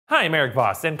Hi, I'm Erik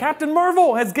Voss, and Captain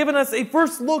Marvel has given us a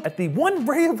first look at the one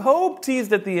ray of hope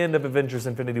teased at the end of Avengers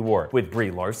Infinity War, with Brie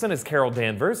Larson as Carol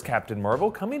Danvers, Captain Marvel,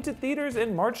 coming to theaters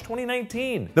in March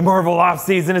 2019. The Marvel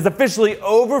off-season is officially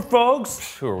over,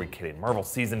 folks. Who are we kidding? Marvel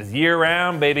season is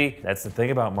year-round, baby. That's the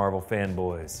thing about Marvel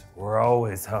fanboys. We're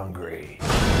always hungry.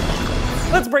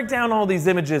 Let's break down all these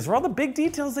images for all the big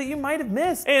details that you might have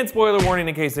missed. And spoiler warning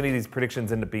in case any of these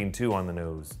predictions end up being too on the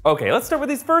nose. Okay, let's start with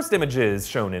these first images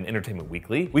shown in Entertainment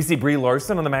Weekly. We see Brie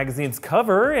Larson on the magazine's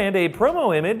cover and a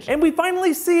promo image, and we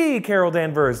finally see Carol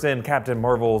Danvers in Captain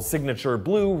Marvel's signature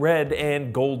blue, red,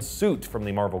 and gold suit from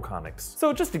the Marvel Comics.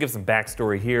 So just to give some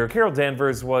backstory here, Carol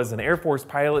Danvers was an Air Force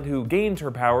pilot who gained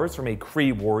her powers from a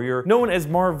Kree warrior known as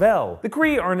Mar-Vell. The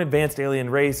Kree are an advanced alien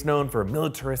race known for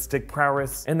militaristic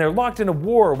prowess, and they're locked in a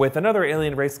war with another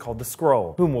alien race called the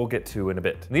Skrull, whom we'll get to in a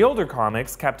bit. In the older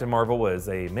comics, Captain Marvel was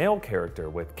a male character,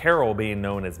 with Carol being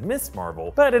known as Miss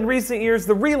Marvel, but in recent years,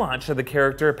 the relaunch of the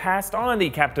character passed on the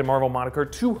Captain Marvel moniker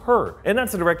to her, and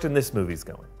that's the direction this movie's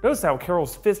going. Notice how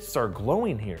Carol's fists are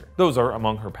glowing here. Those are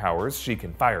among her powers. She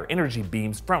can fire energy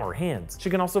beams from her hands. She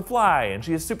can also fly, and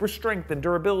she has super strength and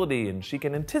durability, and she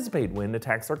can anticipate when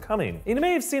attacks are coming. And you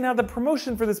may have seen how the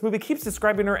promotion for this movie keeps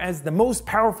describing her as the most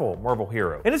powerful Marvel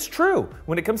hero. And it's true.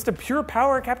 When it comes to pure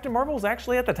power, Captain Marvel is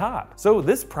actually at the top. So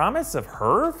this promise of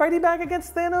her fighting back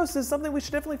against Thanos is something we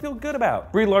should definitely feel good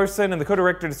about. Brie Larson and the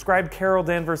co-director described Carol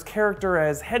Danvers' character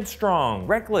as headstrong,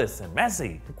 reckless, and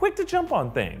messy, quick to jump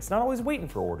on things, not always waiting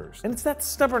for orders. And it's that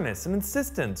stubbornness and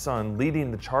insistence on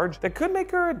leading the charge that could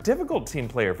make her a difficult team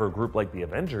player for a group like the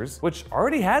Avengers, which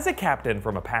already has a captain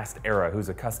from a past era who's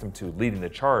accustomed to leading the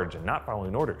charge and not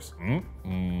following orders.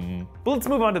 But let's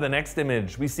move on to the next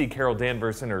image. We see Carol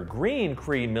Danvers in her green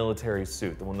Kree military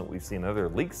suit, the one that we've seen in other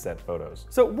leaked set photos.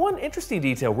 So one interesting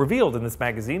detail revealed in this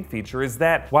magazine feature is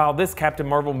that while this Captain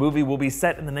Marvel movie will be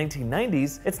set in the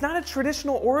 1990s, it's not a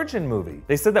traditional origin movie.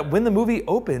 They said that when the movie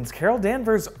opens, Carol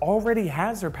Danvers already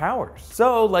has her powers.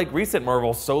 So like recent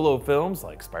Marvel solo films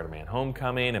like Spider-Man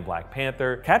Homecoming and Black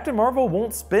Panther, Captain Marvel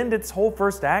won't spend its whole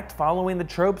first act following the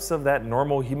tropes of that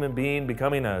normal human being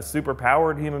becoming a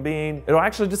super-powered human being. It'll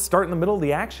actually just start in the middle of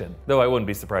the action, though I wouldn't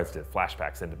be surprised if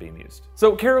flashbacks end up being used.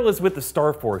 So Carol is with the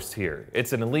Star Force here.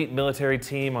 It's an elite military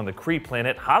team on the Kree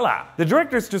planet Laau. The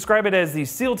directors describe it as the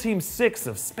SEAL Team 6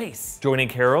 of space. Joining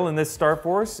Carol in this Star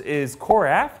Force is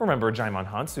Korath, remember Jaimin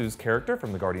Hansu's character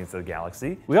from the Guardians of the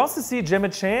Galaxy. We also see Gemma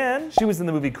Chan. She was in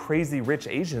the movie Crazy Rich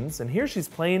Asians, and here she's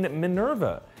playing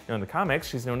Minerva. In the comics,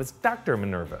 she's known as Dr.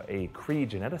 Minerva, a Kree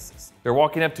geneticist. They're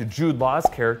walking up to Jude Law's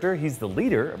character. He's the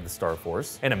leader of the Star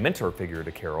Force and a mentor figure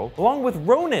to Carol, along with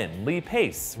Ronan Lee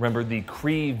Pace, remember the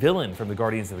Kree villain from the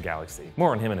Guardians of the Galaxy.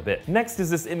 More on him in a bit. Next is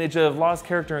this image of Law's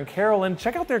character and Carol, and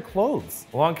check out their clothes.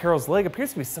 Along Carol's leg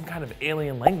appears to be some kind of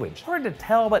alien language. Hard to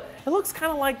tell, but it looks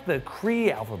kind of like the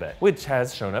Kree alphabet, which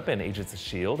has shown up in Agents of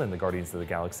S.H.I.E.L.D. and the Guardians of the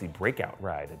Galaxy breakout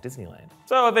ride at Disneyland.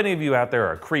 So if any of you out there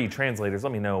are Kree translators,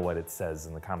 let me know what it says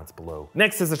in the comments below.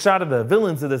 Next is a shot of the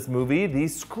villains of this movie, the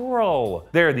Skrull.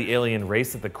 They're the alien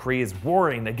race that the Kree is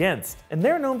warring against, and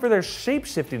they're known for their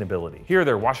shape-shifting ability. Here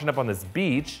they're washing up on this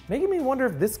beach, making me wonder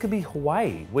if this could be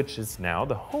Hawaii, which is now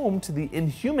the home to the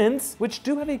Inhumans, which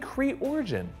do have a Kree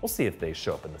origin. We'll see if they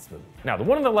show up in this movie. Now, the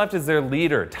one on the left is their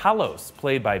leader, Talos,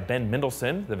 played by Ben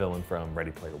Mendelsohn, the villain from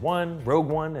Ready Player One, Rogue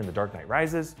One, and The Dark Knight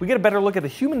Rises. We get a better look at the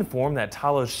human form that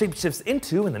Talos shapeshifts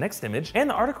into in the next image, and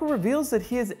the article reveals that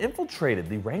he has infiltrated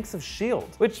the ranks of S.H.I.E.L.D.,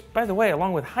 which, by the way,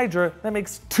 along with Hydra, that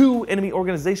makes 2 enemy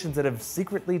organizations that have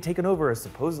secretly taken over a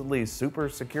supposedly super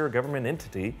secure government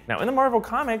entity. Now, in the Marvel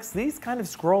comics, these kind of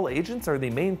Skrull agents are the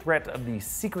main threat of the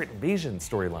Secret Invasion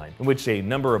storyline, in which a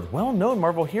number of well-known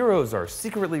Marvel heroes are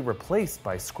secretly replaced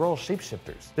by Skrull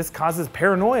shapeshifters. This causes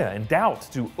paranoia and doubt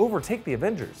to overtake the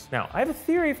Avengers. Now, I have a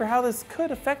theory for how this could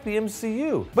affect the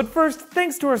MCU. But first,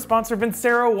 thanks to our sponsor,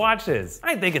 Vincero Watches.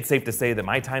 I think it's safe to say that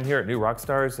my time here at New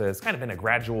Rockstars has kind of been a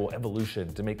gradual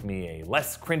evolution to make me a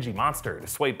less cringy monster to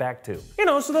swipe back to. You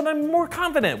know, so that I'm more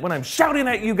confident when I'm shouting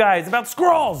at you guys about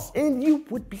Skrulls. And you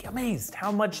would be amazed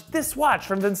how much this watch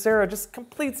from Vincero just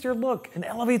completes your look and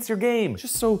elevates your game.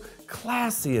 Just so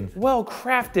classy and well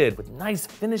crafted with nice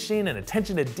finishing and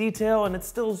attention to detail, and it's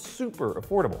still super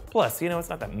affordable. Plus, you know, it's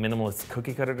not that minimalist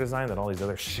cookie cutter design that all these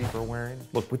other sheep are wearing.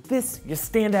 Look, with this, you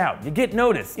stand out, you get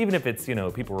noticed, even if it's, you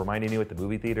know, people reminding you at the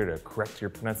movie theater to correct your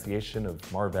pronunciation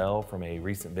of Marvel from a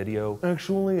recent video.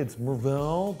 Actually, it's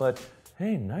Marvel, but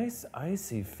hey, nice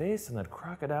icy face and that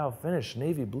crocodile finish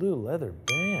navy blue leather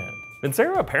band. And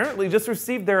Sarah apparently just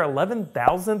received their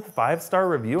 11,000th 5-star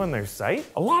review on their site.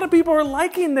 A lot of people are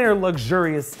liking their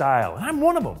luxurious style, and I'm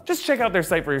one of them. Just check out their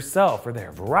site for yourself for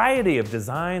their variety of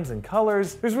designs and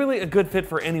colors. There's really a good fit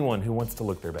for anyone who wants to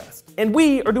look their best. And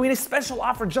we are doing a special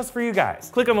offer just for you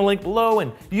guys. Click on the link below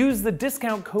and use the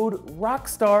discount code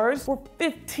Rockstars for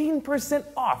 15%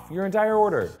 off your entire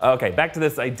order. Okay, back to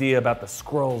this idea about the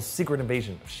Skrulls' secret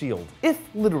invasion of S.H.I.E.L.D. If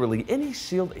literally any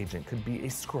S.H.I.E.L.D. agent could be a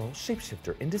Skrull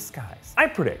shapeshifter in disguise, I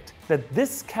predict that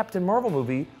this Captain Marvel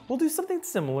movie will do something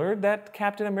similar that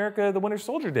Captain America the Winter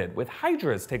Soldier did with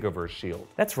Hydra's takeover of S.H.I.E.L.D.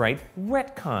 That's right,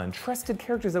 retcon trusted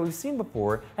characters that we've seen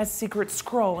before as secret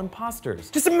Skrull imposters.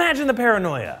 Just imagine the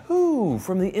paranoia. Who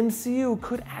from the MCU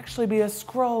could actually be a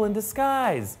Skrull in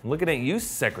disguise? I'm looking at you,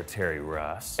 Secretary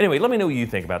Ross. Anyway, let me know what you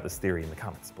think about this theory in the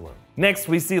comments below. Next,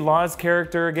 we see Lau's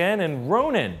character again in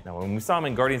Ronan. Now, when we saw him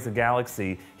in Guardians of the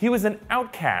Galaxy, he was an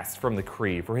outcast from the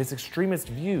Kree for his extremist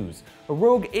views, a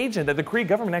rogue agent that the Kree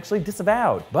government actually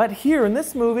disavowed. But here in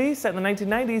this movie, set in the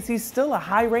 1990s, he's still a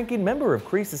high-ranking member of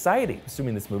Kree society,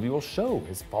 assuming this movie will show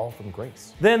his fall from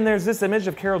grace. Then there's this image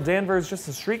of Carol Danvers just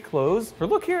in street clothes. Her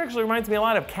look here actually reminds me a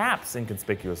lot of Cap's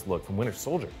inconspicuous look from Winter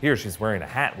Soldier. Here she's wearing a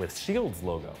hat with S.H.I.E.L.D.'s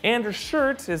logo. And her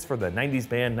shirt is for the 90s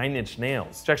band 9 Inch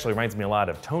Nails, which actually reminds me a lot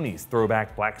of Tony's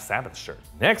throwback Black Sabbath shirt.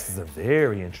 Next is a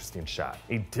very interesting shot,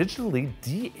 a digitally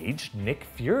de-aged Nick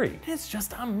Fury. It's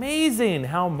just amazing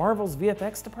how Marvel's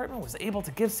VFX department was able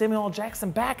to give Samuel L. Jackson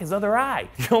back his other eye.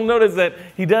 You'll notice that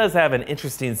he does have an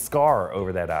interesting scar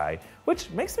over that eye, which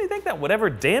makes me think that whatever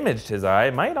damaged his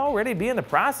eye might already be in the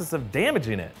process of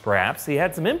damaging it. Perhaps he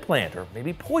had some implant or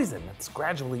maybe poison that's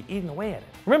gradually eating away at it.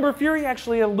 Remember, Fury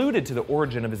actually alluded to the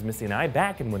origin of his missing eye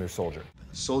back in Winter Soldier.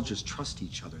 Soldiers trust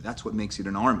each other. That's what makes it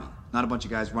an army, not a bunch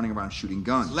of guys running around shooting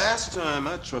guns. Last time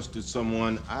I trusted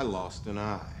someone, I lost an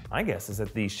eye. My guess is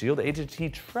that the S.H.I.E.L.D. agent he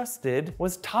trusted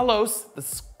was Talos, the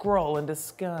Skrull in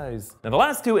disguise. Now, the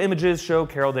last two images show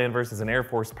Carol Danvers as an Air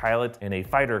Force pilot in a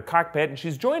fighter cockpit, and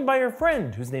she's joined by her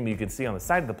friend, whose name you can see on the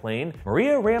side of the plane,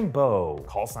 Maria Rambeau,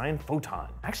 call sign Photon.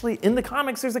 Actually, in the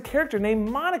comics, there's a character named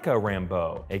Monica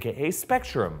Rambeau, aka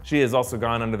Spectrum. She has also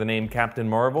gone under the name Captain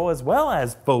Marvel, as well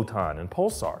as Photon and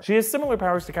Pulsar. She has similar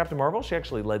powers to Captain Marvel. She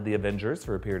actually led the Avengers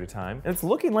for a period of time, and it's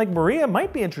looking like Maria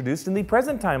might be introduced in the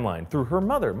present timeline through her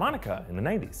mother, Monica, in the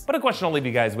 90s. But a question I'll leave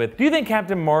you guys with: do you think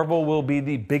Captain Marvel will be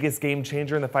the biggest game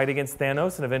changer in the fight against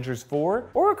Thanos in Avengers 4?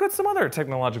 Or could some other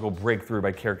technological breakthrough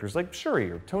by characters like Shuri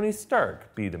or Tony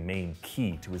Stark be the main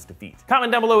key to his defeat?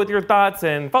 Comment down below with your thoughts,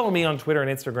 and follow me on Twitter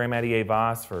and Instagram at Erik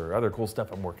Voss for other cool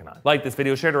stuff I'm working on. Like this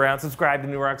video, share it around, subscribe to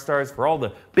New Rockstars for all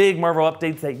the big Marvel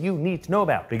updates that you need to know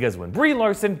about. Because when Brie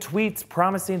Larson tweets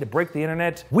promising to break the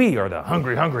internet, we are the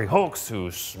hungry Hulks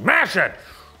who smash it!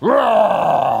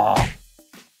 Rawr!